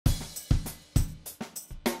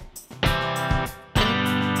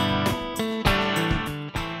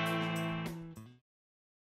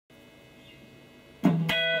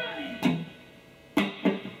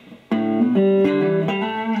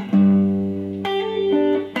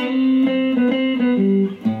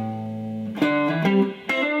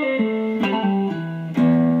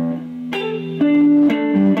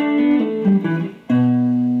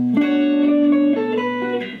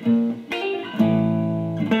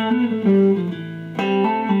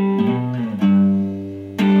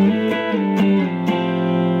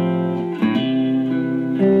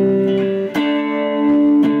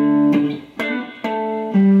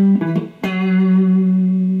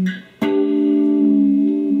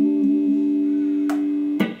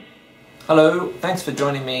Hello, thanks for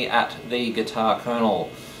joining me at the Guitar Colonel,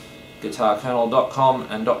 guitarcolonel.com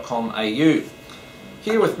and .com.au.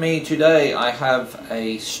 Here with me today I have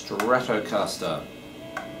a Stratocaster.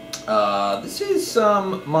 This is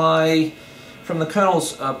from the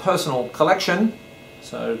Colonel's personal collection,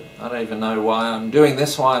 so I don't even know why I'm doing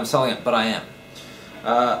this, why I'm selling it, but I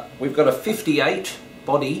am. We've got a 58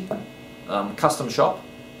 body custom shop,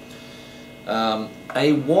 a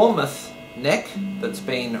Warmoth neck that's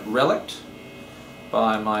been reliced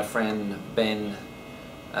by my friend Ben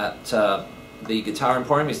at the Guitar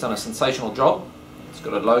Emporium. He's done a sensational job. It's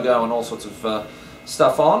got a logo and all sorts of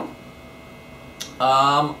stuff on.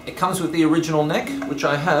 It comes with the original neck, which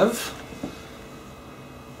I have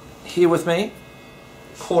here with me.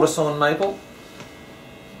 Quarter sawn maple,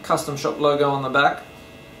 custom shop logo on the back.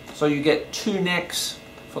 So you get two necks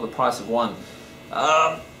for the price of one.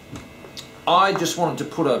 I just wanted to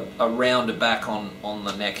put a rounder back on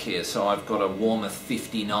the neck here, so I've got a Warmoth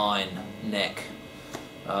 59 neck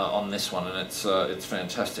on this one, and it's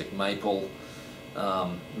fantastic maple,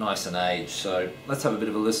 nice and aged. So let's have a bit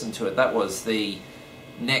of a listen to it. That was the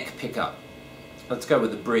neck pickup. Let's go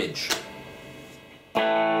with the bridge.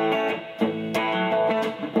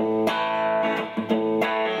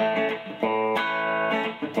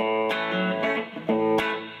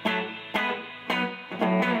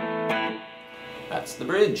 That's the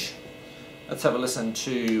bridge. Let's have a listen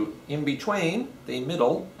to In Between, the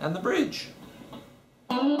middle, and the bridge.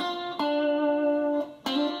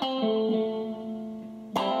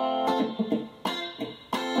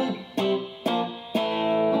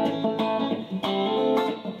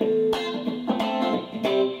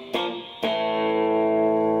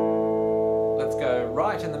 Let's go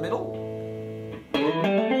right in the middle.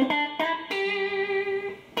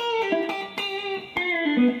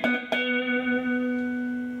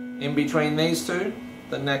 In between these two,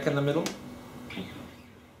 the neck and the middle.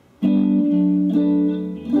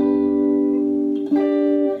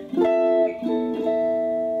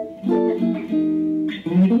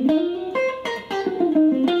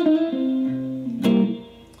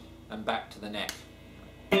 And back to the neck.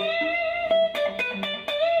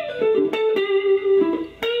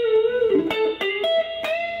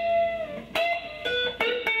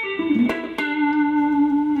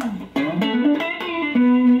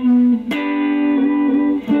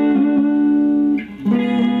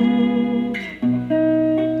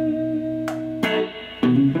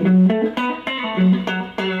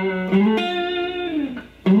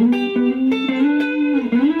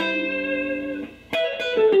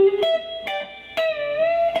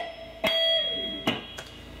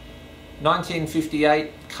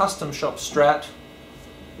 $1958 custom shop Strat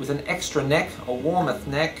with an extra neck, a Warmoth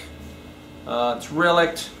neck. It's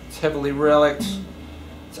reliced, it's heavily reliced.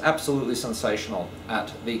 It's absolutely sensational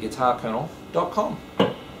at theguitarcolonel.com.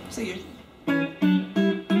 See you.